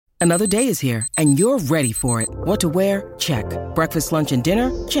Another day is here, and you're ready for it. What to wear? Check. Breakfast, lunch, and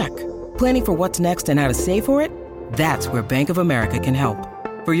dinner? Check. Planning for what's next and how to save for it? That's where Bank of America can help.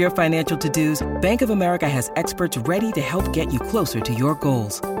 For your financial to-dos, Bank of America has experts ready to help get you closer to your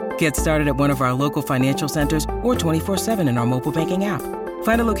goals. Get started at one of our local financial centers or 24/7 in our mobile banking app.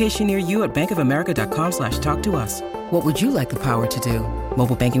 Find a location near you at bankofamerica.com/talktous. What would you like the power to do?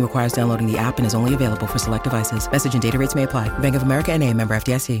 Mobile banking requires downloading the app and is only available for select devices. Message and data rates may apply. Bank of America N.A., member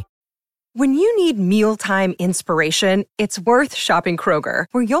FDIC. When you need mealtime inspiration, it's worth shopping Kroger,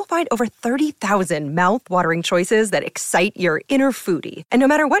 where you'll find over 30,000 mouth-watering choices that excite your inner foodie. And no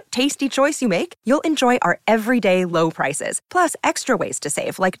matter what tasty choice you make, you'll enjoy our everyday low prices, plus extra ways to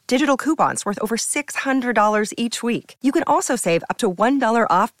save, like digital coupons worth over $600 each week. You can also save up to $1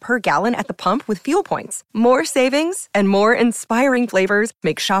 off per gallon at the pump with fuel points. More savings and more inspiring flavors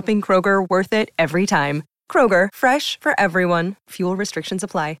make shopping Kroger worth it every time. Kroger, fresh for everyone. Fuel restrictions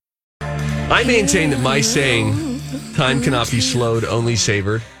apply. I maintain that my saying, time cannot be slowed, only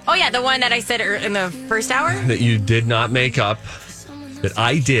savored. Oh, yeah, the one that I said in the first hour? That you did not make up, that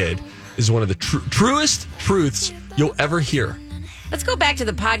I did, is one of the truest truths you'll ever hear. Let's go back to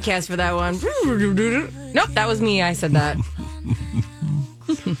the podcast for that one. Nope, that was me. I said that.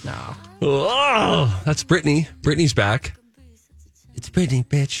 No. Oh, that's Brittany. Brittany's back. It's Brittany,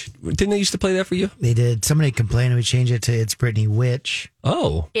 bitch. Didn't they used to play that for you? They did. Somebody complained and we changed it to It's Brittany Witch.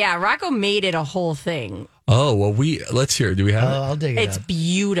 Oh. Yeah, Rocco made it a whole thing. Oh, well, let's hear it. Do we have it? I'll dig it It's up.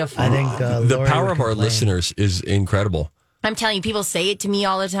 beautiful. I think the Lori power would of our complain. listeners is incredible. I'm telling you, people say it to me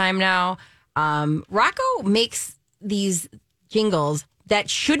all the time now. Rocco makes these jingles that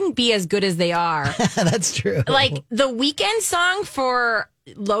shouldn't be as good as they are. That's true. Like the Weekend song for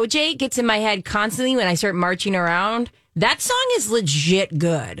Loj gets in my head constantly when I start marching around. That song is legit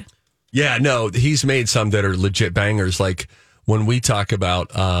good. Yeah, no, he's made some that are legit bangers. Like when we talk about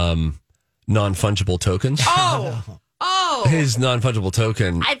non-fungible tokens. Oh, His non-fungible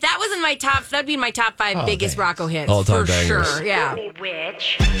token. that was in my top. That'd be my top 5 biggest Rocco hits. All-time for bangers. sure. Yeah.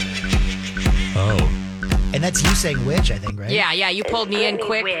 Oh. And that's you saying witch, I think, right? Yeah. You pulled me in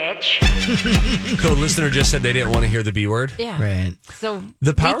quick. The listener just said they didn't want to hear the B word. Yeah. Right. So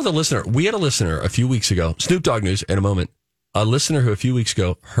The power of the listener. We had a listener a few weeks ago, Snoop Dogg News in a moment, a listener who a few weeks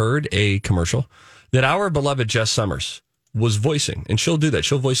ago heard a commercial that our beloved Jess Summers was voicing. And she'll do that.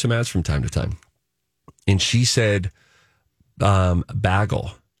 She'll voice some ads from time to time. And she said,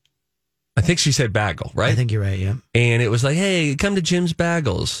 bagel. I think she said bagel, right? I think you're right, yeah. And it was like, hey, come to Jim's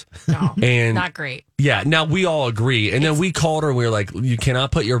Bagels. no, And not great. yeah, now we all agree. And then we called her and we were like, you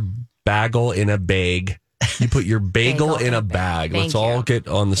cannot put your bagel in a bag. You put your bagel in a bag. Thank Let's all you. get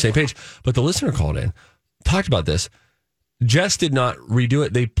on the same page. But the listener called in, talked about this. Jess did not redo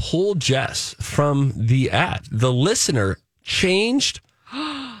it. They pulled Jess from the ad. The listener changed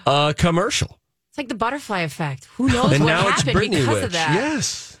a commercial. It's like the butterfly effect. Who knows And what now it's happened Brittany because Witch. of that?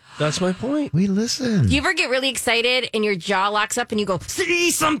 Yes, that's my point. We listen. Do you ever get really excited and your jaw locks up and you go, say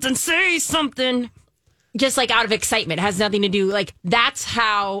something, just like out of excitement? It has nothing to do. Like that's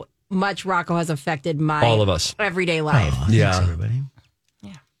how much Rocco has affected my All of us. everyday life. Oh, Yeah. thanks, everybody.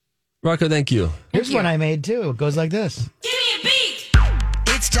 Rocco, thank you. Here's one I made, too. It goes like this. Give me a beat.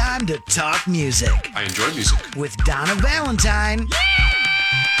 It's time to talk music I enjoy music. with Donna Valentine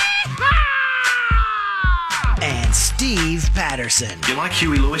and Steve Patterson. You like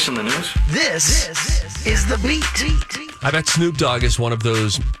Huey Lewis on the news? This is The Beat. I bet Snoop Dogg is one of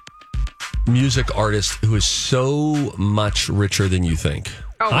those music artists who is so much richer than you think.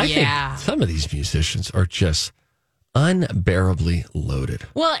 Oh, I yeah. think some of these musicians are just unbearably loaded.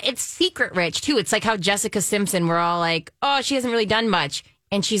 Well, it's secret rich too. It's like how Jessica Simpson, we're all like, oh, she hasn't really done much.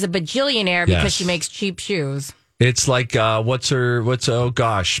 And she's a bajillionaire because Yes. she makes cheap shoes. It's like powerful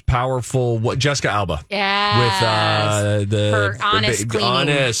Jessica Alba. Yeah. With the Her honest cleaning.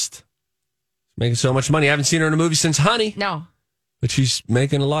 honest. Making so much money. I haven't seen her in a movie since Honey, No. but she's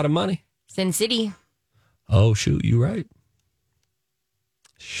making a lot of money. Sin City. Oh shoot, you right.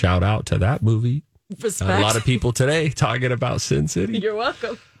 Shout out to that movie. Respect. A lot of people today talking about Sin City. You're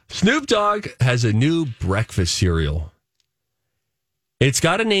welcome. Snoop Dogg has a new breakfast cereal. It's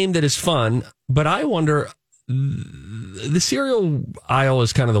got a name that is fun, but I wonder, the cereal aisle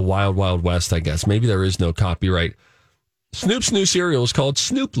is kind of the wild, wild west, I guess. Maybe there is no copyright. Snoop's new cereal is called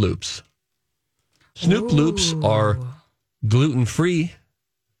Snoop Loops. Snoop Loops are gluten-free.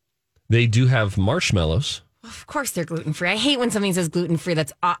 They do have marshmallows. Of course they're gluten free. I hate when something says gluten free.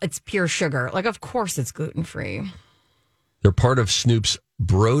 It's pure sugar. Like, of course it's gluten free. They're part of Snoop's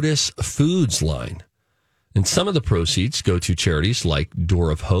Brodus Foods line. And some of the proceeds go to charities like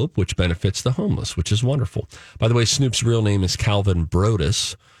Door of Hope, which benefits the homeless, which is wonderful. By the way, Snoop's real name is Calvin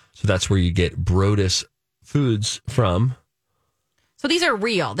Brodus. So that's where you get Brodus Foods from. So these are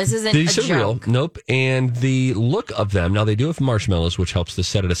real. This isn't These a are joke. real. Nope. And the look of them, now they do have marshmallows, which helps to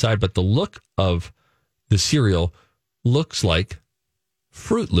set it aside, but the look of the cereal looks like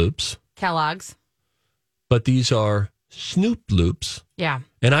Fruit Loops. Kellogg's. But these are Snoop Loops. Yeah.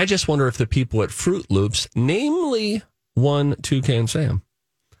 And I just wonder if the people at Fruit Loops, namely one Toucan Sam,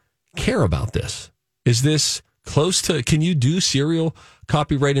 care about this. Is this close to, can you do cereal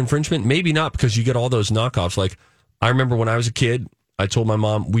copyright infringement? Maybe not, because you get all those knockoffs. Like, I remember when I was a kid, I told my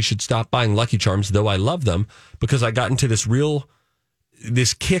mom we should stop buying Lucky Charms, though I love them, because I got into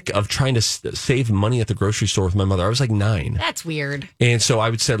this kick of trying to save money at the grocery store with my mother. I was like 9. That's weird. And so I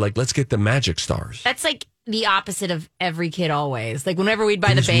would say, like, let's get the Magic Stars. That's like the opposite of every kid always. Like whenever we'd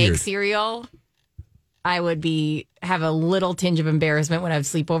buy It the was bag weird. cereal, I would have a little tinge of embarrassment when I have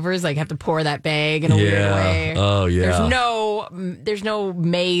sleepovers, like have to pour that bag in a weird way. Oh, yeah. There's no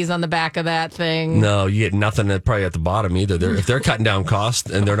maze on the back of that thing. No, you get nothing probably at the bottom either. If they're cutting down cost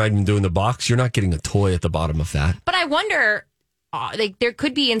and they're not even doing the box, you're not getting a toy at the bottom of that. But I wonder, there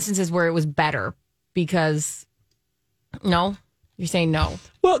could be instances where it was better because, no? You're saying no?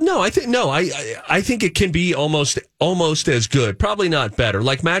 Well, no, I think it can be almost as good. Probably not better.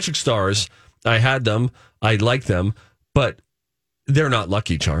 Like Magic Stars, I had them. I like them, but they're not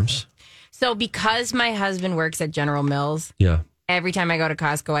Lucky Charms. So because my husband works at General Mills, Yeah. every time I go to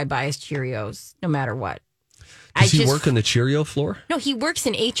Costco, I buy his Cheerios, no matter what. Does he work on the Cheerio floor? No, he works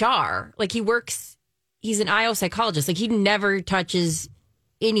in HR. Like he's an IO psychologist. Like he never touches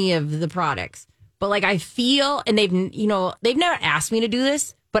any of the products. But like I feel, and they've never asked me to do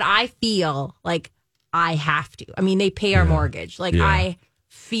this, but I feel like I have to. I mean, they pay our mortgage. Like I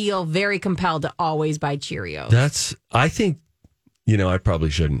feel very compelled to always buy Cheerios. I think, I probably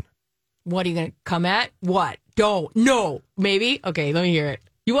shouldn't. What are you going to come at? What? Don't. No. Maybe? Okay, let me hear it.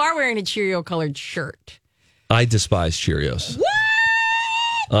 You are wearing a Cheerio colored shirt. I despise Cheerios.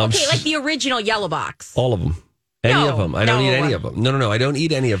 What? Okay, like the original yellow box. All of them. Any of them. I don't eat any no. of them. No. I don't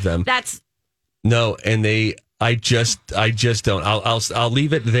eat any of them. No, and I just don't. I'll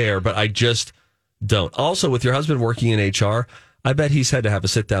leave it there, but I just don't. Also, with your husband working in HR, I bet he's had to have a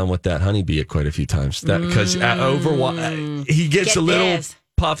sit down with that honeybee at quite a few times. Because he gets a little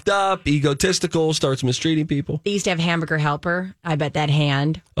puffed up, egotistical, starts mistreating people. They used to have Hamburger Helper. I bet that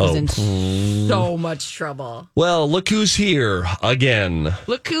hand was in so much trouble. Well, look who's here again.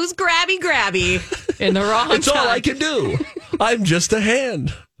 Look who's grabby in the wrong It's all I can do. I'm just a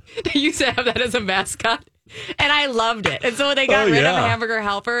hand. They used to have that as a mascot, and I loved it. And so when they got rid of Hamburger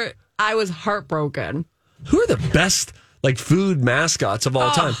Helper, I was heartbroken. Who are the best food mascots of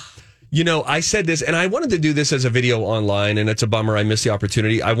all time? I said this, and I wanted to do this as a video online, and it's a bummer I missed the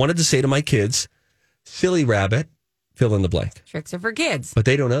opportunity. I wanted to say to my kids, Silly Rabbit, fill in the blank. Tricks are for kids. But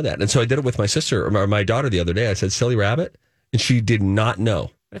they don't know that. And so I did it with my sister or my daughter the other day. I said, Silly Rabbit, and she did not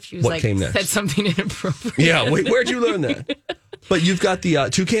know. What if she was came next? Said something inappropriate? Yeah, wait, where'd you learn that? But you've got the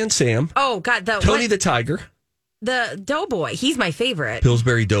Toucan Sam. Oh, God. Tony the Tiger. The Doughboy. He's my favorite.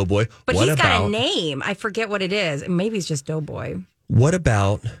 Pillsbury Doughboy. But he's got a name. I forget what it is. Maybe it's just Doughboy. What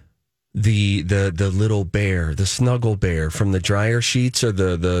about the little bear, the snuggle bear from the dryer sheets or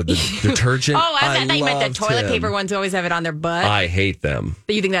the detergent? Oh, I thought you meant the toilet paper ones who always have it on their butt. I hate them.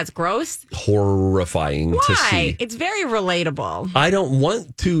 You think that's gross? Horrifying to see. Why? It's very relatable. I don't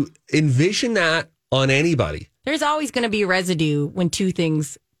want to envision that on anybody. There's always going to be residue when two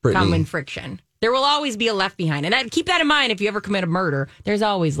things come in friction. There will always be a left behind. And keep that in mind if you ever commit a murder. There's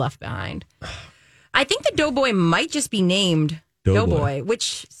always left behind. I think the Doughboy might just be named Doughboy,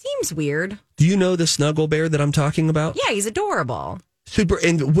 which seems weird. Do you know the snuggle bear that I'm talking about? Yeah, he's adorable. Super.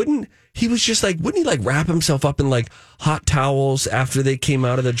 And wouldn't he wrap himself up in hot towels after they came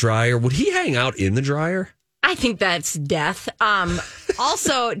out of the dryer? Would he hang out in the dryer? I think that's death.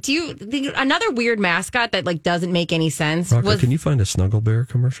 Also, do you think another weird mascot that doesn't make any sense? Rocco, can you find a Snuggle Bear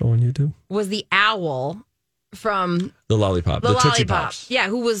commercial on YouTube? Was the owl from the Lollipop, the Tootsie Pops? Yeah,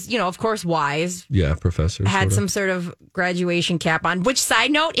 who was of course wise. Yeah, professor had some sort of graduation cap on. Which,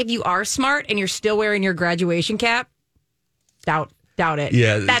 side note, if you are smart and you're still wearing your graduation cap, doubt it.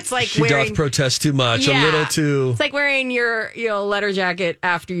 Yeah, that's like she wearing, doth protest too much. A little too. It's like wearing your letter jacket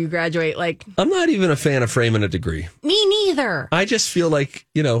after you graduate. I'm not even a fan of framing a degree. Me neither. I just feel like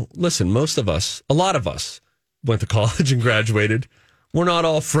listen. Most of us, a lot of us, went to college and graduated. We're not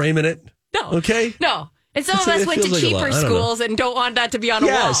all framing it. No. Okay. No. And some of us went to cheaper schools and don't want that to be on a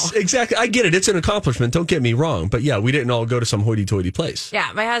wall. Yes, exactly. I get it. It's an accomplishment. Don't get me wrong. But yeah, we didn't all go to some hoity-toity place.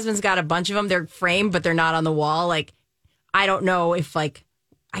 Yeah, my husband's got a bunch of them. They're framed, but they're not on the wall. I don't know if I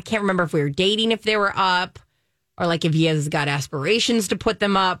can't remember if we were dating, if they were up, or like if he has got aspirations to put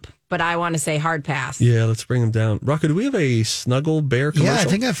them up. But I want to say hard pass. Yeah, let's bring him down. Rocco, do we have a Snuggle Bear commercial? Yeah, I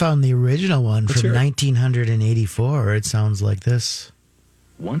think I found the original one Let's from hear it. 1984. It sounds like this.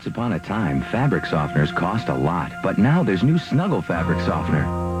 Once upon a time, fabric softeners cost a lot, but now there's new Snuggle fabric softener.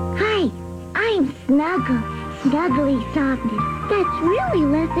 Hi, I'm Snuggle. Snuggly softness. That's really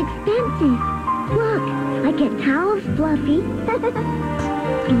less expensive. Look, I get towels fluffy,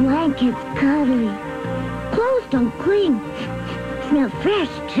 blankets cuddly, clothes don't cling, smell fresh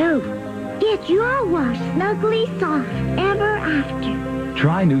too. Get your wash snuggly soft ever after.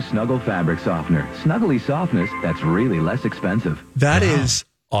 Try new Snuggle fabric softener. Snuggly softness that's really less expensive. That is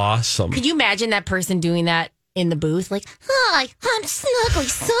awesome. Could you imagine that person doing that in the booth? Like, hi, I'm Snuggly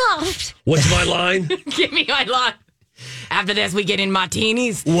Soft. What's my line? Give me my line. After this, we get in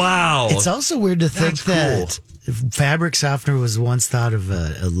martinis. Wow. It's also weird to think That's that fabric softener was once thought of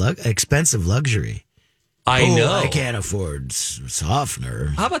expensive luxury. I know. I can't afford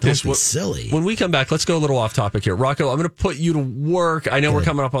softener. How about Don't this? be silly. When we come back, let's go a little off topic here. Rocco, I'm going to put you to work. I know we're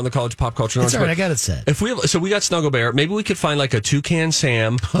coming up on the college pop culture. It's all right. but I got it set. If we we got Snuggle Bear. Maybe we could find like a Toucan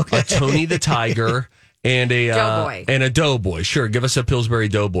Sam, a Tony the Tiger, and a Doughboy. and a Doughboy. Sure, give us a Pillsbury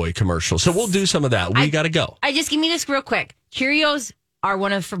Doughboy commercial. So we'll do some of that. We got to go. I just give me this real quick. Cheerios are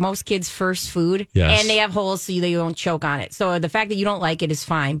one of for most kids' first food, Yes. and they have holes so they don't choke on it. So the fact that you don't like it is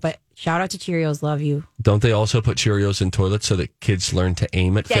fine. But shout out to Cheerios, love you. Don't they also put Cheerios in toilets so that kids learn to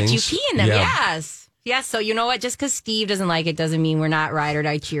aim at That things? you pee in them, Yeah. yes. Yes, so you know what? Just because Steve doesn't like it doesn't mean we're not ride or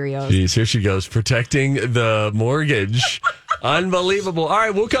die Cheerios. Jeez, here she goes, protecting the mortgage. Unbelievable. All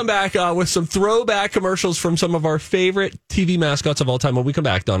right, we'll come back with some throwback commercials from some of our favorite TV mascots of all time when we come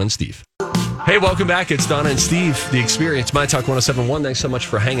back, Donna and Steve. Hey, welcome back. It's Donna and Steve, The Experience, My Talk 107.1. Thanks so much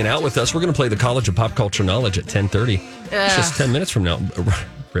for hanging out with us. We're going to play the College of Pop Culture Knowledge at 10:30. It's just 10 minutes from now,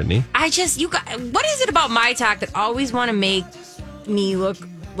 Brittany. What is it about my talk that always want to make me look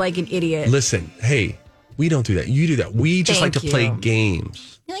like an idiot? Listen, hey, we don't do that. You do that. We just Thank like to play you.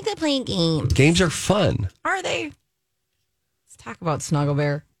 games. You like to play games. Games are fun. Are they? Let's talk about Snuggle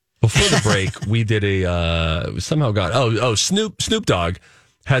Bear. Before the break, we did somehow got Snoop Dogg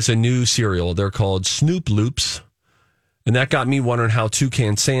has a new cereal. They're called Snoop Loops. And that got me wondering how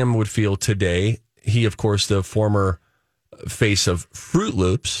Toucan Sam would feel today. He, of course, the former face of Fruit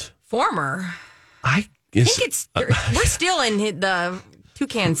Loops. Former. I think it's we're still in the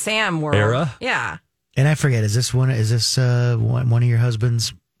Toucan Sam world. Era? Yeah. And I forget, is this one of your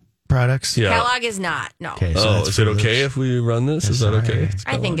husband's products? Yeah. Kellogg is not. No. Okay, so Oh, that's is it Fruit okay Loops. if we run this? Is that That's okay? all right.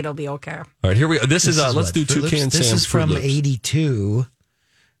 I think it'll be okay. All right, here we go. This is let's what, do Fruit Loops? Toucan Sam. This is Fruit from Loops. 82.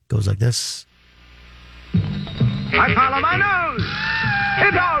 Goes like this. I follow my nose.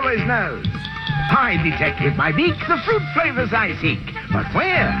 It always knows. I detect with my beak the fruit flavors I seek. But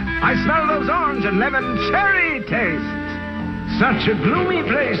where? I smell those orange and lemon cherry tastes. Such a gloomy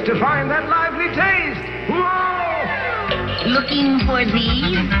place to find that lively taste. Whoa! Looking for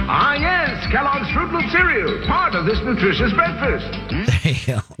these? Ah, yes, Kellogg's Fruit Loop cereal, part of this nutritious breakfast. There you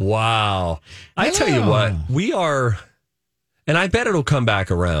go. Wow. I tell you what, we are, and I bet it'll come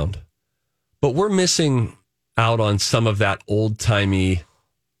back around, but we're missing out on some of that old-timey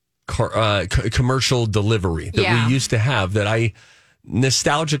commercial delivery that we used to have that I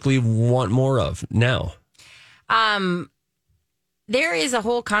nostalgically want more of now. There is a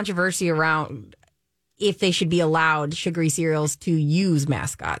whole controversy around if they should be allowed sugary cereals to use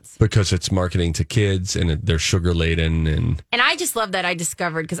mascots. Because it's marketing to kids and they're sugar-laden. And I just love that I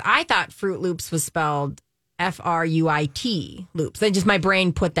discovered, because I thought Fruit Loops was spelled Fruit Loops. Then just my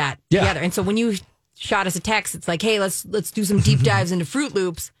brain put that together. And so when you shot us a text, it's like, hey, let's do some deep dives into Fruit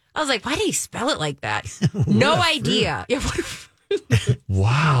Loops. I was like, why did he spell it like that? No idea. Yeah,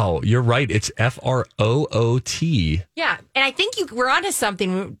 wow, you're right. It's Fruot. yeah, and I think we're onto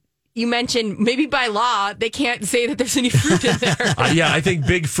something. You mentioned maybe by law they can't say that there's any fruit in there. Yeah, I think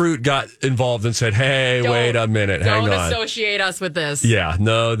Big Fruit got involved and said, hey, wait a minute, hang Don't on. associate us with this. Yeah,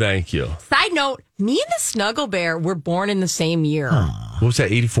 no, thank you. Side note, me and the Snuggle Bear were born in the same year. What was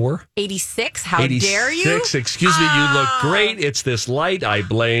that, 84? 86? How 86. dare you? Excuse me, you look great. It's this light. I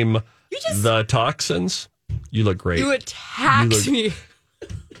blame the toxins. You look great. You attacked me.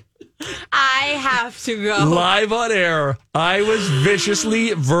 I have to go. Live on air, I was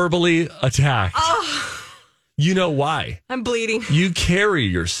viciously, verbally attacked. You know why? I'm bleeding. You carry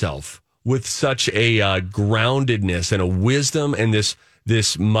yourself with such a groundedness and a wisdom and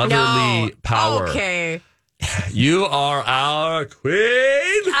this motherly power. Okay. You are our queen.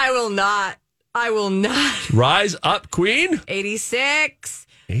 I will not. Rise up, queen. 86.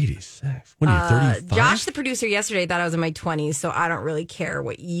 86. What are you, 35? Josh, the producer, yesterday thought I was in my 20s, so I don't really care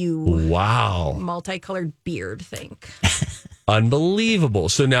what you Wow. multicolored beard think. Unbelievable.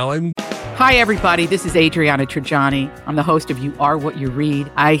 So now I'm... Hi, everybody. This is Adriana Trajani. I'm the host of You Are What You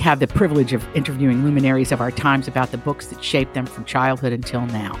Read. I have the privilege of interviewing luminaries of our times about the books that shaped them from childhood until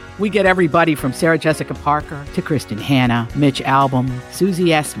now. We get everybody from Sarah Jessica Parker to Kristen Hanna, Mitch Albom, Susie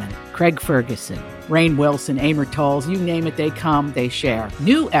Essman, Craig Ferguson, Rainn Wilson, Amor Tolls, you name it, they come, they share.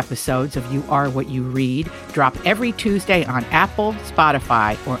 New episodes of You Are What You Read drop every Tuesday on Apple,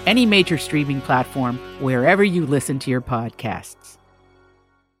 Spotify, or any major streaming platform wherever you listen to your podcasts.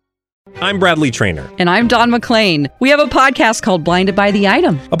 I'm Bradley Trainer. And I'm Don McClain. We have a podcast called Blinded by the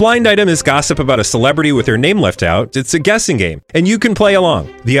Item. A blind item is gossip about a celebrity with their name left out. It's a guessing game, and you can play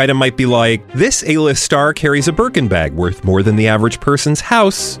along. The item might be like, this A-list star carries a Birkin bag worth more than the average person's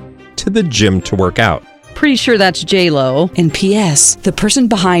house to the gym to work out. Pretty sure that's J-Lo. And P.S. the person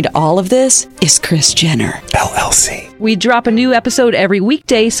behind all of this is Kris Jenner, LLC. We drop a new episode every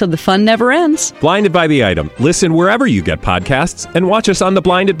weekday so the fun never ends. Blinded by the Item. Listen wherever you get podcasts and watch us on the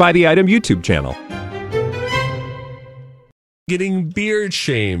Blinded by the Item YouTube channel. Getting beard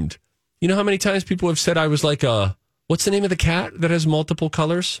shamed. You know how many times people have said I was like a... What's the name of the cat that has multiple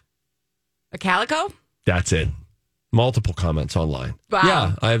colors? A calico? That's it. Multiple comments online. Wow.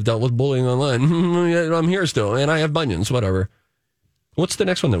 Yeah, I have dealt with bullying online. I'm here still, and I have bunions, whatever. What's the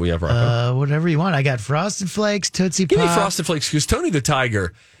next one that we have, Rocco? Whatever you want. I got Frosted Flakes, Tootsie Pop. Give me Frosted Flakes, because Tony the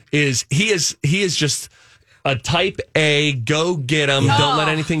Tiger is just a type A, go get him. Yeah. Don't let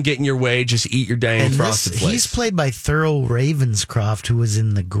anything get in your way. Just eat your dang And Frosted Flakes. He's played by Thurl Ravenscroft, who was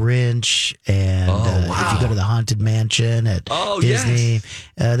in The Grinch, and if you go to the Haunted Mansion at Disney.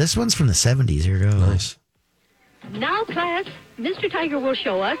 Yes. This one's from the 70s. Here it goes. Nice. Now, class, Mr. Tiger will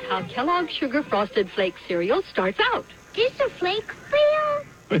show us how Kellogg's Sugar Frosted Flakes cereal starts out. Is a flake field?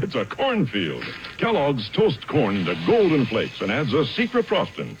 It's a cornfield. Kellogg's toast corn to golden flakes and adds a secret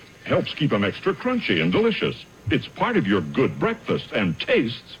frosting. Helps keep them extra crunchy and delicious. It's part of your good breakfast and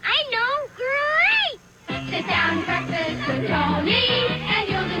tastes. I know. Great! Sit down to breakfast with Tony, and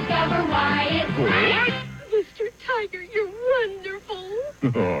you'll discover why it's great. Mr. Tiger, you're wonderful.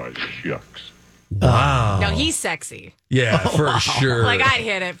 Oh, shucks. Wow. No, he's sexy. Yeah, for sure. Like, I'd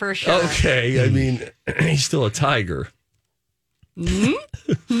hit it for sure. Okay, I mean, he's still a tiger.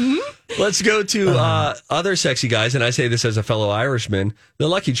 Mm-hmm. Let's go to other sexy guys, and I say this as a fellow Irishman, the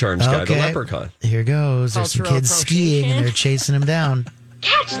Lucky Charms guy, the leprechaun. Here goes. There's some kids skiing, and they're chasing him down.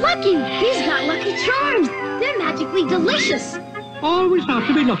 Catch Lucky! He's got Lucky Charms! They're magically delicious! Always have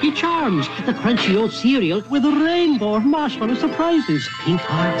to be Lucky Charms, the crunchy old cereal with a rainbow of marshmallow surprises. Pink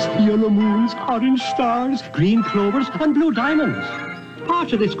hearts, yellow moons, orange stars, green clovers, and blue diamonds.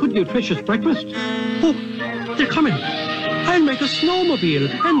 Part of this good nutritious breakfast. Oh, they're coming. I'll make a snowmobile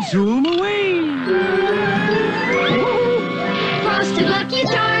and zoom away. Frosted Lucky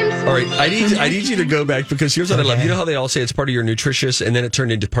Charms! All right, I need you to go back, because here's what I love. You know how they all say it's part of your nutritious, and then it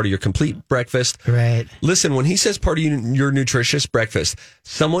turned into part of your complete breakfast? Right. Listen, when he says part of your nutritious breakfast,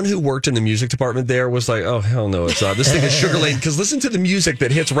 someone who worked in the music department there was like, oh, hell no, it's not. This thing is sugar laden. Because listen to the music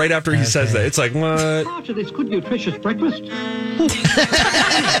that hits right after he says that. It's like, what? Part of this good nutritious breakfast. Right,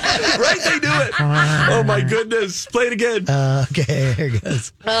 they do it. Oh, my goodness. Play it again. Okay, here it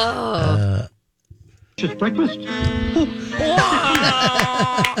goes. Breakfast.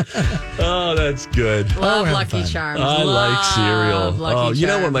 Oh, that's good. Love Lucky Charms. I like cereal. Lucky You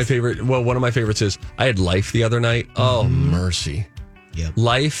know what Charms. my favorite? Well, one of my favorites is I had Life the other night. Oh, mercy. Yep.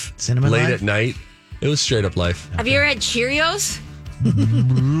 Life Cinnamon late Life? at night. It was straight up Life. Have you ever had Cheerios?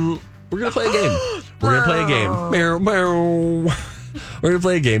 We're gonna play a game. We're gonna play a game. Meow, meow. We're gonna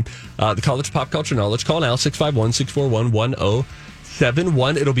play a game. The College Pop Culture Knowledge. Call now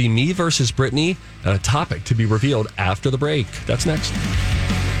 651-641-1071. It'll be me versus Brittany, and a topic to be revealed after the break. That's next.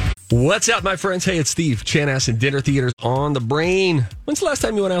 What's up, my friends? Hey, it's Steve. Chanhassen Dinner Theaters on the brain. When's the last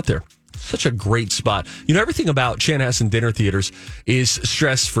time you went out there? Such a great spot. You know, everything about Chanhassen Dinner Theaters is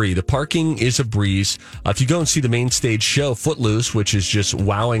stress-free. The parking is a breeze. If you go and see the main stage show, Footloose, which is just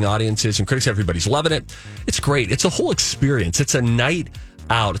wowing audiences and critics, everybody's loving it. It's great. It's a whole experience. It's a night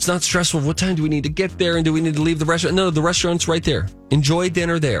out. It's not stressful. What time do we need to get there, and do we need to leave the restaurant? No, the restaurant's right there. Enjoy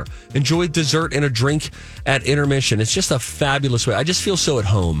dinner there. Enjoy dessert and a drink at intermission. It's just a fabulous way. I just feel so at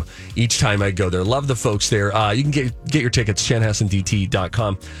home each time I go there. Love the folks there. You can get your tickets,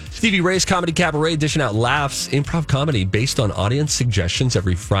 chanhassendt.com. Stevie Ray's Comedy Cabaret, dishing out laughs, improv comedy based on audience suggestions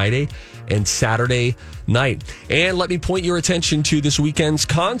every Friday and Saturday night. And let me point your attention to this weekend's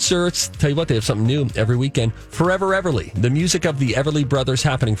concerts. Tell you what, they have something new every weekend. Forever Everly, the music of the Everly Brothers,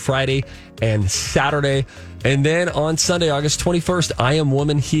 happening Friday and Saturday And then on Sunday, August 21st, I Am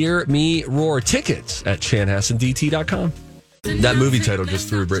Woman, Hear Me Roar. Tickets at chanhassendt.com. That movie title just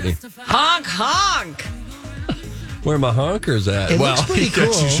threw Brittany. Honk, honk. Where are my honkers at? It looks pretty cool.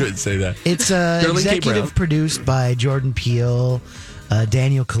 You shouldn't say that. It's executive produced by Jordan Peele.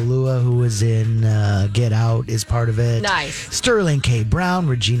 Daniel Kaluuya, who was in Get Out, is part of it. Nice. Sterling K. Brown,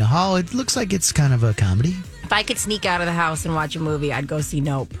 Regina Hall. It looks like it's kind of a comedy. If I could sneak out of the house and watch a movie, I'd go see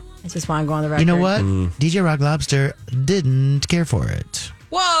Nope. I just want to go on the record. You know what? DJ Rock Lobster didn't care for it.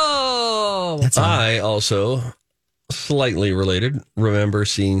 Whoa! I also, slightly related, remember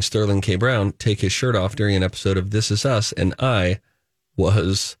seeing Sterling K. Brown take his shirt off during an episode of This Is Us, and I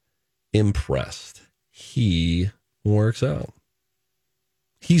was impressed. He works out.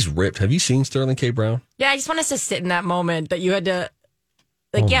 He's ripped. Have you seen Sterling K. Brown? Yeah, I just want us to sit in that moment that you had to...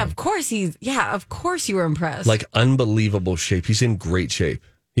 of course of course you were impressed. Like, unbelievable shape. He's in great shape.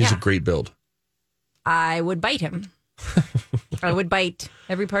 He has a great build. I would bite him. I would bite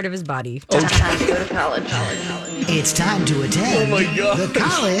every part of his body. It's time to go to college. It's time to attend the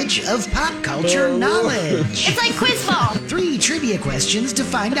College of Pop Culture Knowledge. It's like quiz ball. 3 trivia questions to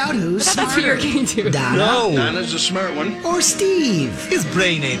find out who's smarter. That's what you're getting to. Donna Donna's a smart one. or Steve. His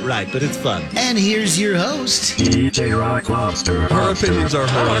brain ain't right, but it's fun. And here's your host, DJ Rock Lobster. Her opinions are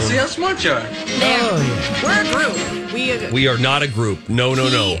her own. See how smart you are. We're a group. We are not a group. No.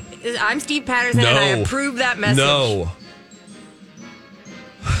 I'm Steve Patterson, and I approve that message. No.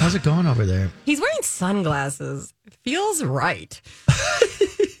 How's it going over there? He's wearing sunglasses. It feels right.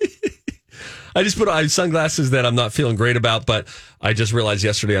 I just put on sunglasses that I'm not feeling great about, but I just realized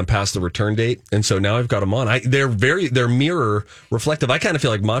yesterday I'm past the return date, and so now I've got them on. They're mirror reflective. I kind of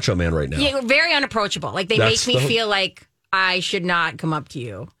feel like Macho Man right now. Yeah, very unapproachable. Like, they make me feel like I should not come up to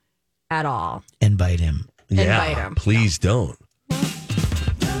you at all. And bite him. Please don't.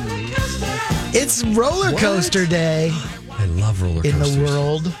 It's roller coaster day. I love roller coasters. In the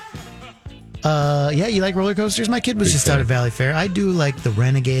world. You like roller coasters? My kid was out at Valley Fair. I do like the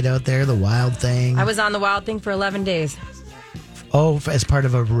Renegade out there, the Wild Thing. I was on the Wild Thing for 11 days. Oh, as part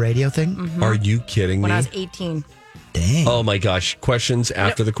of a radio thing? Mm-hmm. Are you kidding me? When I was 18. Dang. Oh my gosh. Questions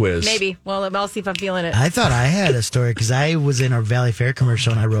after the quiz. Maybe. Well, I'll see if I'm feeling it. I thought I had a story because I was in our Valley Fair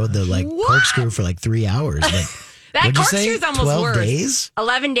commercial and I rode the corkscrew for 3 hours. That corkscrew's almost 12 worse. days?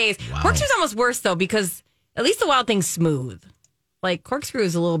 11 days. Wow. Corkscrew's almost worse, though, because at least the Wild Thing's smooth. Like, corkscrew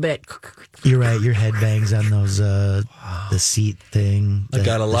is a little bit... You're right. Your head bangs on those, the seat thing. I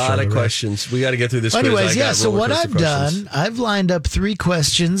got a lot of questions. We got to get through this quiz. Anyways, so what I've done, I've lined up 3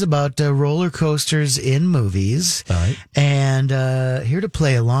 questions about roller coasters in movies. All right. And here to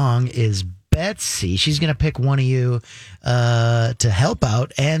play along is Betsy. She's going to pick one of you to help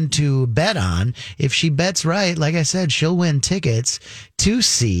out and to bet on. If she bets right, like I said, she'll win tickets to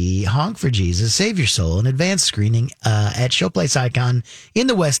see Honk for Jesus, Save Your Soul, an advanced screening at Showplace Icon in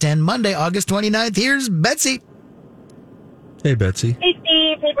the West End, Monday, August 29th. Here's Betsy. Hey, Betsy. Hey,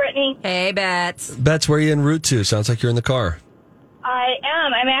 Steve. Hey, Brittany. Hey, Bets. Bets, where are you en route to? Sounds like you're in the car. I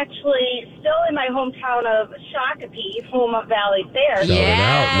am. I'm actually still in my hometown of Shakopee, home of Valley Fair.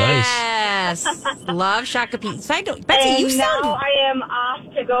 Yes. Love Shakopee. Side note, Betsy, and now I am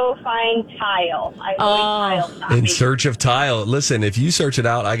off to go find tile. I'm going tile shopping. In search of tile. Listen, if you search it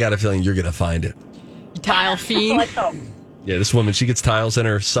out, I got a feeling you're going to find it. Tile fiend. Let's hope. Yeah, this woman, she gets tiles in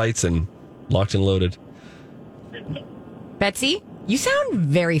her sights and locked and loaded. Betsy, you sound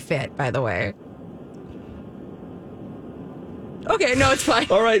very fit, by the way. Okay, no, it's fine.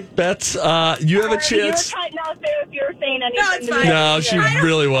 All right, Bets, you have a chance. You were cutting out there if you were saying anything. No, it's fine. No, she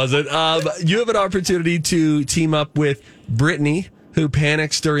really wasn't. You have an opportunity to team up with Brittany, who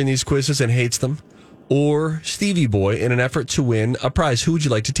panics during these quizzes and hates them, or Stevie Boy in an effort to win a prize. Who would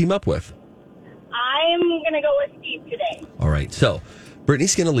you like to team up with? I'm going to go with Steve today. All right, so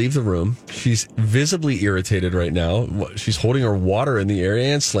Brittany's going to leave the room. She's visibly irritated right now. She's holding her water in the air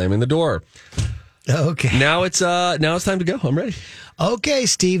and slamming the door. Okay. Now it's time to go. I'm ready. Okay,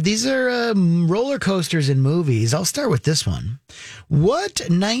 Steve. These are roller coasters in movies. I'll start with this one. What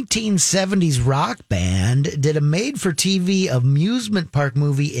 1970s rock band did a made-for-TV amusement park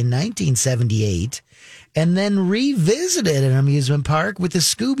movie in 1978 and then revisited an amusement park with the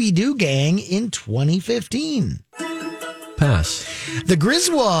Scooby-Doo gang in 2015? Pass. The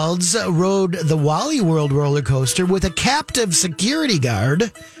Griswolds rode the Wally World roller coaster with a captive security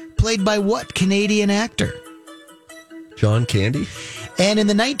guard played by what Canadian actor? John Candy. And in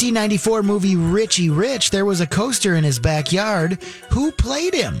the 1994 movie Richie Rich, there was a coaster in his backyard. Who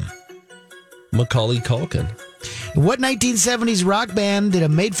played him? Macaulay Culkin. What 1970s rock band did a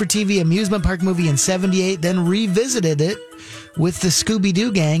made-for-TV amusement park movie in 78, then revisited it with the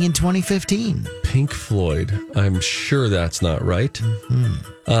Scooby-Doo gang in 2015? Pink Floyd. I'm sure that's not right.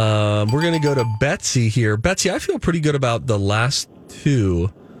 Mm-hmm. We're going to go to Betsy here. Betsy, I feel pretty good about the last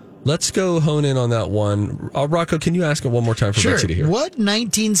two. Let's go hone in on that one. Rocco, can you ask it one more time for Betsy to hear? What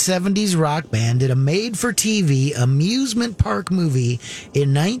 1970s rock band did a made-for-TV amusement park movie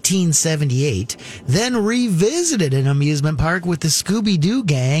in 1978, then revisited an amusement park with the Scooby-Doo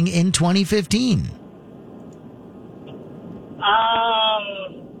gang in 2015?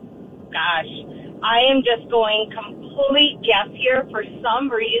 Gosh, I am just going complete guess here. For some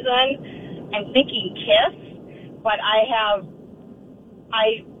reason, I'm thinking Kiss, but I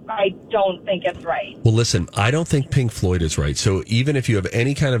don't think it's right. Well, listen, I don't think Pink Floyd is right. So even if you have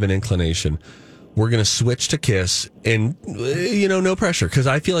any kind of an inclination, we're going to switch to Kiss and, no pressure because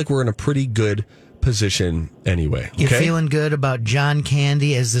I feel like we're in a pretty good position anyway. Okay? You're feeling good about John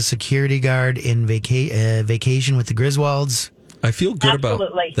Candy as the security guard in Vacation with the Griswolds? I feel good about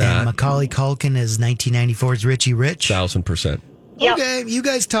that. And Macaulay Culkin as 1994's Richie Rich? 1,000%. Yep. Okay, you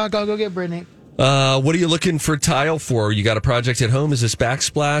guys talk. I'll go get Brittany. What are you looking for tile for? You got a project at home? Is this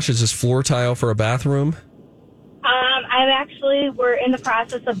backsplash? Is this floor tile for a bathroom? We're in the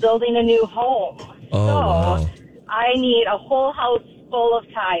process of building a new home. Wow. I need a whole house full of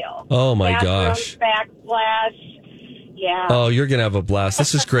tile. Oh my Bathrooms, gosh. Backsplash. Yeah. Oh, you're gonna have a blast.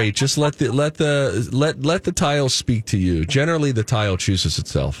 This is great. Just let the tile speak to you. Generally, the tile chooses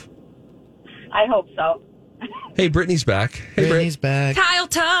itself. I hope so. Hey, Brittany's back. Hey, Brittany's back. Tile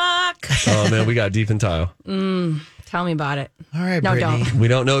talk. Oh man, we got deep in tile. Tell me about it. All right, No, Brittany. don't. We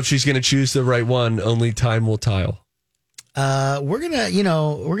don't know if she's gonna choose the right one. Only time will tile. We're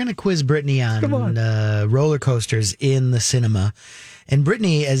gonna quiz Brittany on roller coasters in the cinema. And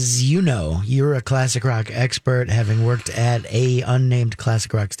Brittany, as you know, you're a classic rock expert, having worked at a unnamed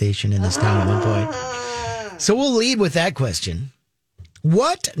classic rock station in this town at one point. So we'll lead with that question.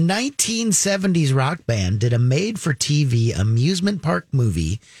 What 1970s rock band did a made-for-TV amusement park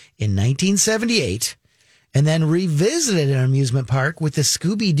movie in 1978 and then revisited an amusement park with the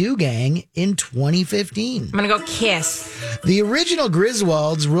Scooby-Doo gang in 2015? I'm going to go Kiss. The original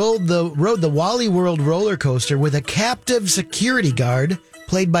Griswolds rode the Wally World roller coaster with a captive security guard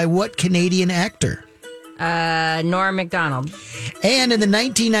played by what Canadian actor? Norm Macdonald. And in the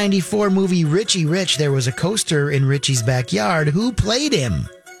 1994 movie Richie Rich, there was a coaster in Richie's backyard. Who played him?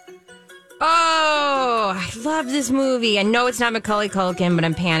 Oh, I love this movie. I know it's not Macaulay Culkin, but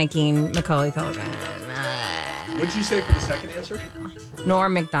I'm panicking. Macaulay Culkin. What did you say for the second answer?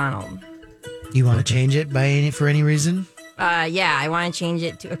 Norm Macdonald. You want to change it for any reason? Yeah, I want to change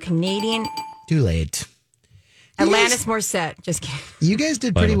it to a Canadian. Too late. Alanis Morissette. Just kidding. You guys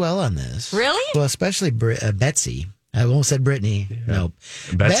did pretty well on this. Really? Well, especially Betsy. I almost said Brittany. Yeah. No.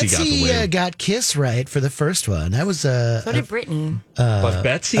 Betsy got the win. Got Kiss right for the first one. That was so did Brittany. But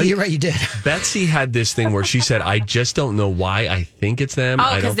Betsy. Oh, you're right. You did. Betsy had this thing where she said, "I just don't know why I think it's them.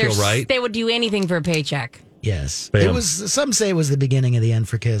 I don't feel right." They would do anything for a paycheck. Yes. Bam. It was. Some say it was the beginning of the end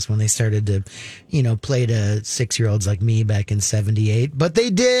for Kiss when they started to, play to 6-year-olds like me back in '78. But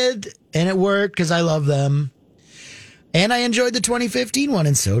they did, and it worked because I love them. And I enjoyed the 2015 one,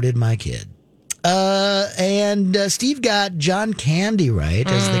 and so did my kid. And Steve got John Candy right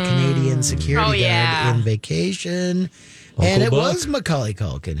as the Canadian security guard in Vacation. And it was Macaulay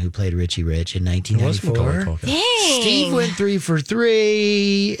Culkin who played Richie Rich in 1994. Dang. Steve went 3 for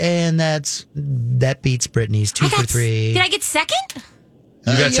 3, and that beats Brittany's 2 for 3. Did I get second?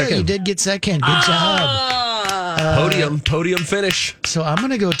 You got second. You did get second. Good job. Podium finish. So I'm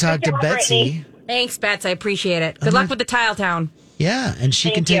going to go talk to Betsy. Brittany. Thanks, Bets. I appreciate it. Good luck with the Tile Town. Yeah, and she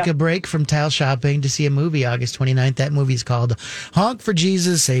can take a break from tile shopping to see a movie August 29th. That movie's called Honk for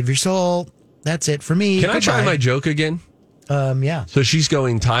Jesus, Save Your Soul. That's it for me. Can I try my joke again? Yeah. So she's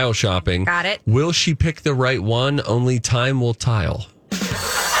going tile shopping. Got it. Will she pick the right one? Only time will tile. I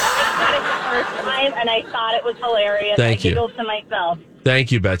got it the first time, and I thought it was hilarious. Thank you. I giggled to myself.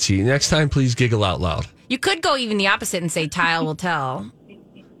 Thank you, Betsy. Next time, please giggle out loud. You could go even the opposite and say Tile will tell.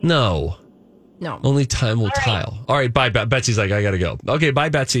 No. Only time will tile. All right, bye. Betsy's like, I got to go. Okay, bye,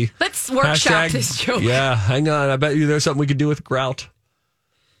 Betsy. Let's workshop this joke. Yeah, hang on. I bet you there's something we could do with grout.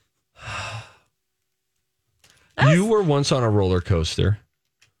 You were once on a roller coaster.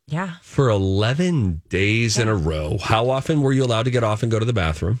 Yeah. For 11 days in a row. How often were you allowed to get off and go to the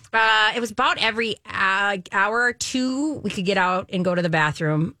bathroom? It was about every hour or two we could get out and go to the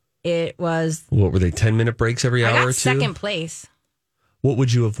bathroom. It was... What were they, 10-minute breaks every hour or two? I got second place. What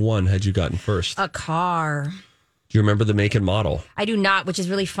would you have won had you gotten first? A car. Do you remember the make and model? I do not, which is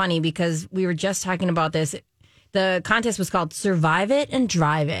really funny because we were just talking about this. The contest was called Survive It and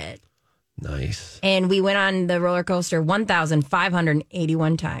Drive It. Nice. And we went on the roller coaster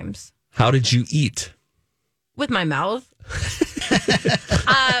 1,581 times. How did you eat? With my mouth.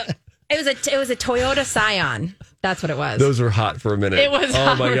 It was a Toyota Scion. That's what it was. Those were hot for a minute. It was.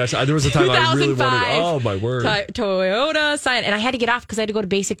 Oh my gosh! There was a time I really wanted. 2005 Oh my word! Toyota Scion, and I had to get off because I had to go to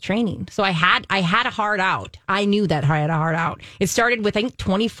basic training. So I had a hard out. I knew that I had a hard out. It started with I think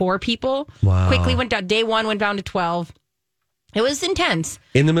 24 people. Wow! Quickly went down. Day one went down to 12. It was intense.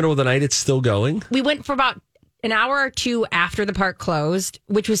 In the middle of the night, it's still going. We went for about an hour or two after the park closed,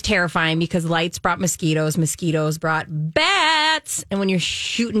 which was terrifying because lights brought mosquitoes, mosquitoes brought bats. And when you're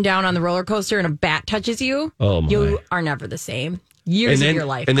shooting down on the roller coaster and a bat touches you, you are never the same. Years of your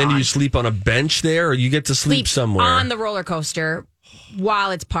life. And then do you sleep on a bench there or you get to sleep somewhere? On the roller coaster while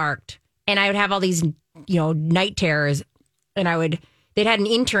it's parked. And I would have all these, night terrors. And they'd had an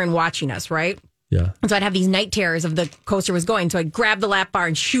intern watching us, right? Yeah. And so I'd have these night terrors of the coaster was going. So I'd grab the lap bar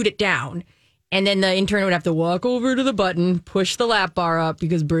and shoot it down. And then the intern would have to walk over to the button, push the lap bar up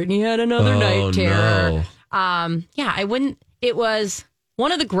because Brittany had another night terror. No. I wouldn't. It was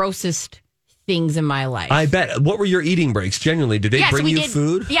one of the grossest things in my life. I bet. What were your eating breaks? Genuinely, did they bring you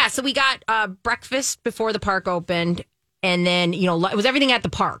food? Yeah, so we got breakfast before the park opened, and then it was everything at the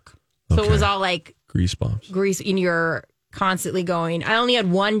park. So it was all like grease bombs, and you're constantly going. I only had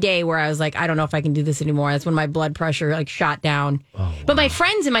one day where I was like, I don't know if I can do this anymore. That's when my blood pressure shot down. Oh, wow. But my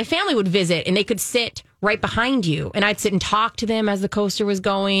friends and my family would visit, and they could sit right behind you, and I'd sit and talk to them as the coaster was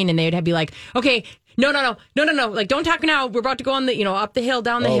going, and they'd be like, okay. No. Like, don't talk now. We're about to go on the, up the hill,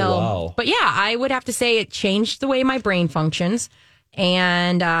 down the hill. Wow. But yeah, I would have to say it changed the way my brain functions.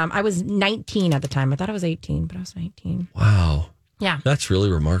 And I was 19 at the time. I thought I was 18, but I was 19. Wow. Yeah. That's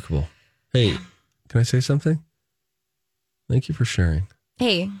really remarkable. Hey, can I say something? Thank you for sharing.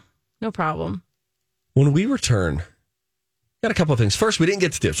 Hey, no problem. When we return, got a couple of things. First, we didn't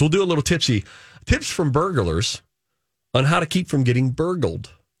get to tips. We'll do a little tipsy. Tips from burglars on how to keep from getting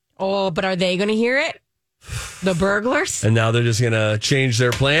burgled. Oh, but are they going to hear it? The burglars? And now they're just going to change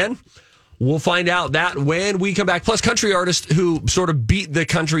their plan? We'll find out that when we come back. Plus, country artists who sort of beat the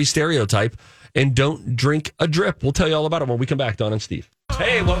country stereotype and don't drink a drip. We'll tell you all about it when we come back. Donna and Steve.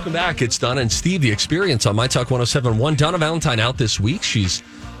 Hey, welcome back. It's Donna and Steve, The Experience on My Talk 107.1. Donna Valentine out this week. She's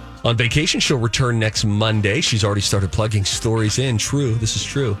on vacation. She'll return next Monday. She's already started plugging stories in. True. This is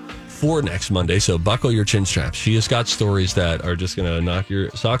true. For next Monday, so buckle your chin straps. She has got stories that are just going to knock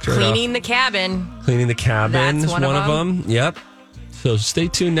your socks right off. Cleaning the cabin. Cleaning the cabin That's is one of them. Yep. So stay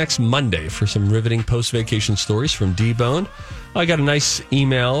tuned next Monday for some riveting post-vacation stories from D-Bone. I got a nice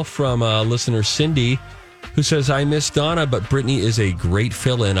email from listener Cindy who says, I miss Donna, but Brittany is a great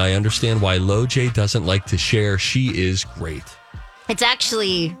fill-in. I understand why Loj doesn't like to share. She is great. It's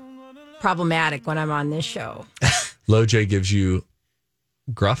actually problematic when I'm on this show. Loj gives you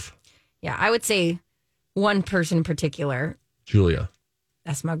gruff? Yeah, I would say one person in particular. Julia.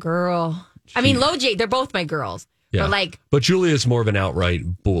 That's my girl. I mean, Loj, they're both my girls. Yeah. But Julia's more of an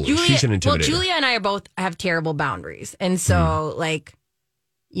outright bully. She's an intimidator. Well, Julia and I have terrible boundaries. And so,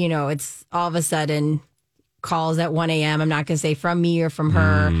 it's all of a sudden calls at 1 a.m. I'm not going to say from me or from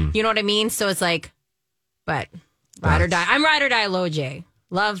her. You know what I mean? So it's like, but ride or die. I'm ride or die Loj.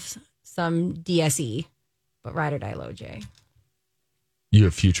 Love some DSE, but ride or die Loj. You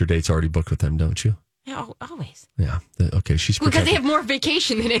have future dates already booked with them, don't you? Yeah, always. Yeah. Okay. She's because they have more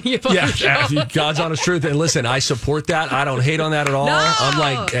vacation than any of us. Yeah. God's honest truth. And listen, I support that. I don't hate on that at all. No! I'm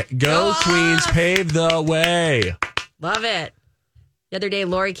like, go Queens, pave the way. Love it. The other day,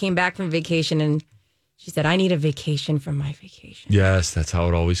 Lori came back from vacation and she said, I need a vacation from my vacation. Yes, that's how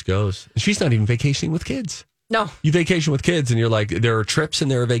it always goes. She's not even vacationing with kids. No. You vacation with kids and you're like, there are trips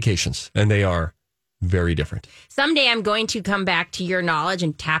and there are vacations. And they are very different. Someday I'm going to come back to your knowledge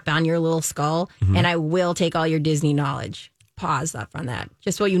and tap on your little skull, and I will take all your Disney knowledge. Pause up on that.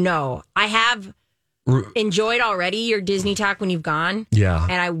 Just so you know. I have enjoyed already your Disney talk when you've gone. Yeah.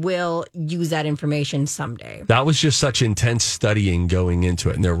 And I will use that information someday. That was just such intense studying going into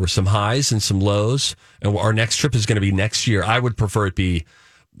it. And there were some highs and some lows. And our next trip is going to be next year. I would prefer it be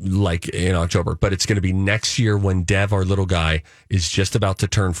like in October, but it's going to be next year when Dev, our little guy, is just about to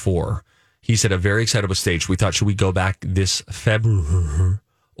turn 4. He's at a very excitable stage. We thought, should we go back this February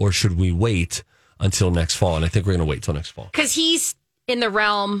or should we wait until next fall? And I think we're going to wait till next fall. Because he's in the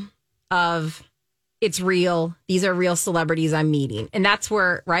realm of it's real. These are real celebrities I'm meeting. And that's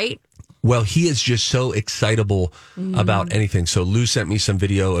where, right? Well, he is just so excitable about anything. So Lou sent me some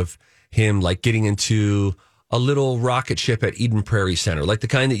video of him like getting into a little rocket ship at Eden Prairie Center, like the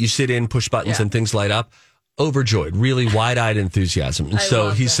kind that you sit in, push buttons and things light up. Overjoyed, really wide-eyed enthusiasm. And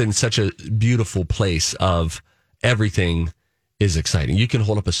so he's in such a beautiful place of everything is exciting. You can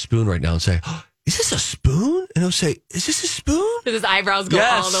hold up a spoon right now and say, oh, is this a spoon? And he'll say, is this a spoon? His eyebrows go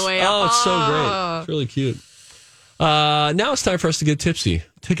Yes. all the way up. Oh, it's so great. It's really cute. Now it's time for us to get tipsy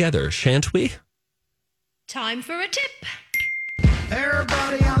together, shan't we? Time for a tip.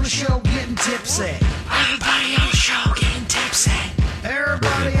 Everybody on the show getting tipsy. Everybody on the show getting tipsy.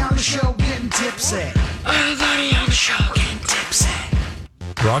 Everybody on the show getting tipsy. Everybody on the show getting tipsy.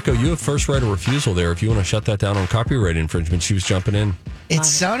 Rocco, you have first right of refusal there. If you want to shut that down on copyright infringement, she was jumping in. It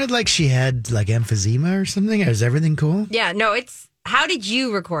sounded like she had like emphysema or something. Is everything cool? Yeah, no, it's... How did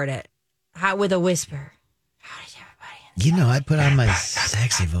you record it? How with a whisper? You know, I put on my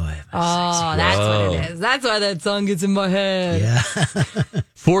sexy voice. That's what it is. That's why that song gets in my head. Yeah.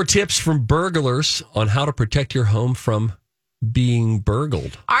 4 tips from burglars on how to protect your home from being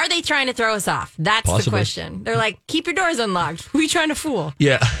burgled. Are they trying to throw us off? That's Possibly. the question. They're like, keep your doors unlocked. Who are you trying to fool?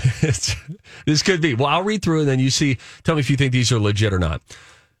 Yeah, this could be. Well, I'll read through and then you see. Tell me if you think these are legit or not.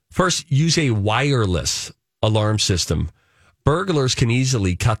 First, use a wireless alarm system. Burglars can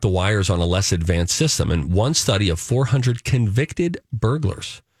easily cut the wires on a less advanced system. And one study of 400 convicted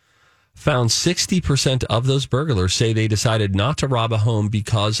burglars found 60% of those burglars say they decided not to rob a home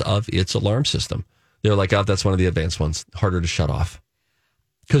because of its alarm system. They're like, oh, that's one of the advanced ones, harder to shut off.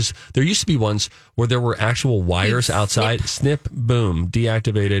 Because there used to be ones where there were actual wires outside. Snip, boom,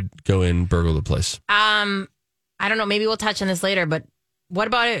 deactivated, go in, burgle the place. I don't know. Maybe we'll touch on this later, but what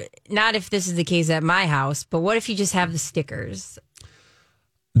about it? Not if this is the case at my house, but what if you just have the stickers?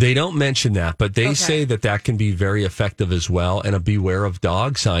 They don't mention that, but they say that can be very effective as well. And a beware of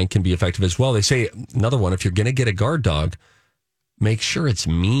dog sign can be effective as well. They say another one, if you're going to get a guard dog, make sure it's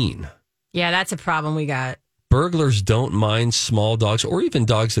mean. Yeah, that's a problem we got. Burglars don't mind small dogs or even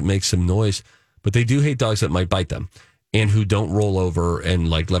dogs that make some noise, but they do hate dogs that might bite them and who don't roll over and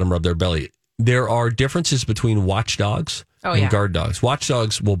like let them rub their belly. There are differences between watchdogs and guard dogs.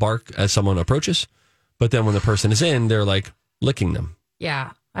 Watchdogs will bark as someone approaches, but then when the person is in, they're like licking them.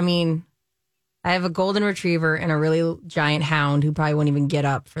 Yeah. I mean, I have a golden retriever and a really giant hound who probably won't even get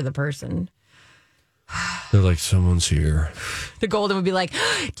up for the person. They're like, someone's here. The golden would be like,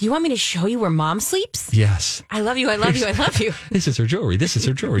 do you want me to show you where mom sleeps? Yes. I love you. I love you. I love you. This is her jewelry. This is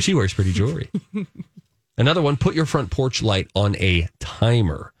her jewelry. She wears pretty jewelry. Another one, put your front porch light on a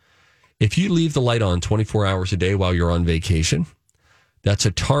timer. If you leave the light on 24 hours a day while you're on vacation, that's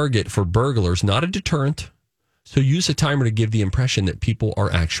a target for burglars, not a deterrent. So use a timer to give the impression that people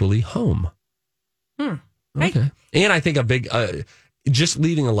are actually home. Okay. And I think a big, just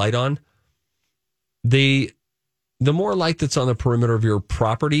leaving a light on, the more light that's on the perimeter of your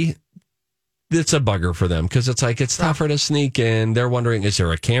property, it's a bugger for them because it's like it's tougher to sneak in. They're wondering, is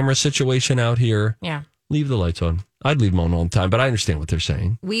there a camera situation out here? Yeah. Leave the lights on. I'd leave them on all the time, but I understand what they're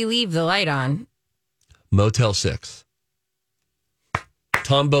saying. We leave the light on. Motel 6.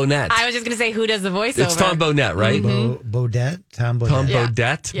 Tom Bonnet. I was just going to say, who does the voiceover? It's Tom Bonnet, right? Bodette? Tom Bodette. Tom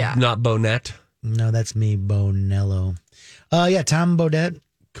Bodette? Yeah. Not Bonnet? No, that's me, Bonello. Yeah, Tom Bodette.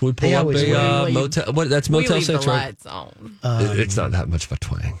 Can we pull up a motel? What? That's Motel 6, right? Lights on. It's not that much of a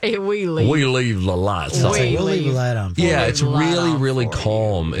twang. We leave. We leave the lights on. We'll leave the light on. Yeah, it's really, really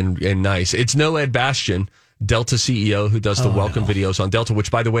calm and nice. It's no Ed Bastian, Delta CEO, who does the welcome videos on Delta,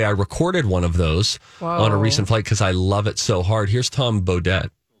 which, by the way, I recorded one of those on a recent flight because I love it so hard. Here's Tom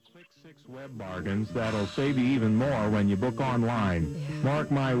Bodette. Web bargains that'll save you even more when you book online.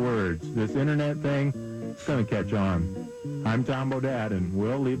 Mark my words, this internet thing, it's going to catch on. I'm Tom Bodette, and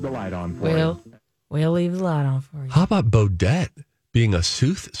we'll leave the light on for you. We'll leave the light on for you. How about Bodette being a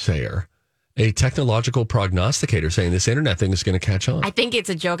soothsayer, a technological prognosticator, saying this internet thing is going to catch on? I think it's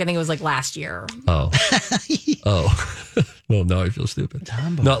a joke. I think it was like last year. Oh. Well, now I feel stupid.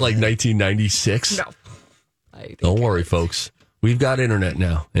 Not like 1996. No. Don't worry, folks. We've got internet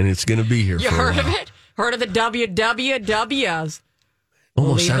now, and it's going to be here You for a heard while. of it? Heard of the WWWs?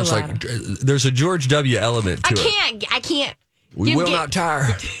 Almost sounds like there's a George W. element to it. I can't. We will not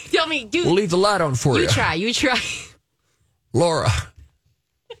tire. Tell me, dude. We'll leave the light on for you. You try. Laura.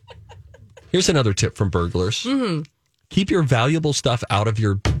 Here's another tip from burglars. Mm-hmm. Keep your valuable stuff out of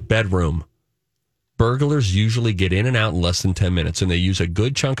your bedroom. Burglars usually get in and out in less than 10 minutes, and they use a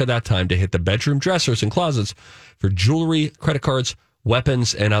good chunk of that time to hit the bedroom dressers and closets for jewelry, credit cards,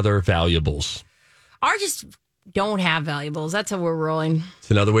 weapons, and other valuables. Or just don't have valuables. That's how we're rolling.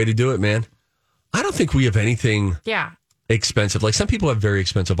 It's another way to do it, man. I don't think we have anything expensive. Like some people have very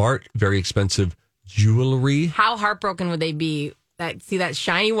expensive art, very expensive jewelry. How heartbroken would they be? See that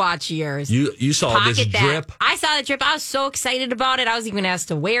shiny watch of yours. You saw Pocket this that. drip. I saw the drip. I was so excited about it. I was even asked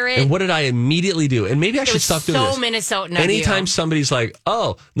to wear it. And what did I immediately do? And maybe I should stop doing this. So Minnesotan of you. Anytime somebody's like,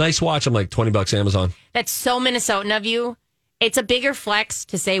 oh, nice watch, I'm like, $20 Amazon. That's so Minnesotan of you. It's a bigger flex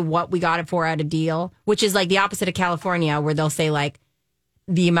to say what we got it for at a deal, which is like the opposite of California, where they'll say like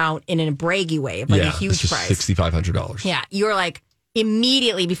the amount in a braggy way, like a huge price. $6,500. Yeah, you're like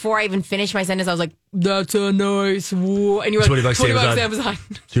immediately before I even finished my sentence, I was like, "That's a nice," and you're like, $20 Amazon.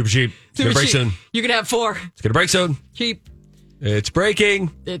 Super cheap. It's gonna break soon. You can have 4. It's gonna break soon. Cheap. It's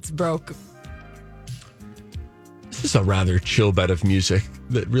breaking. It's broke. This is a rather chill bed of music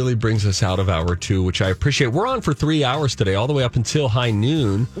that really brings us out of hour 2, which I appreciate. We're on for 3 hours today, all the way up until high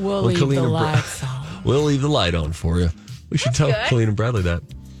noon. We'll leave the lights on. We'll leave the light on for you. We should tell Colleen and Bradley that.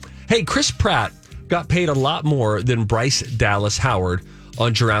 Hey, Chris Pratt got paid a lot more than Bryce Dallas Howard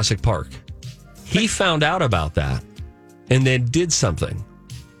on Jurassic Park. He found out about that and then did something.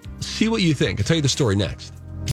 See what you think. I'll tell you the story next.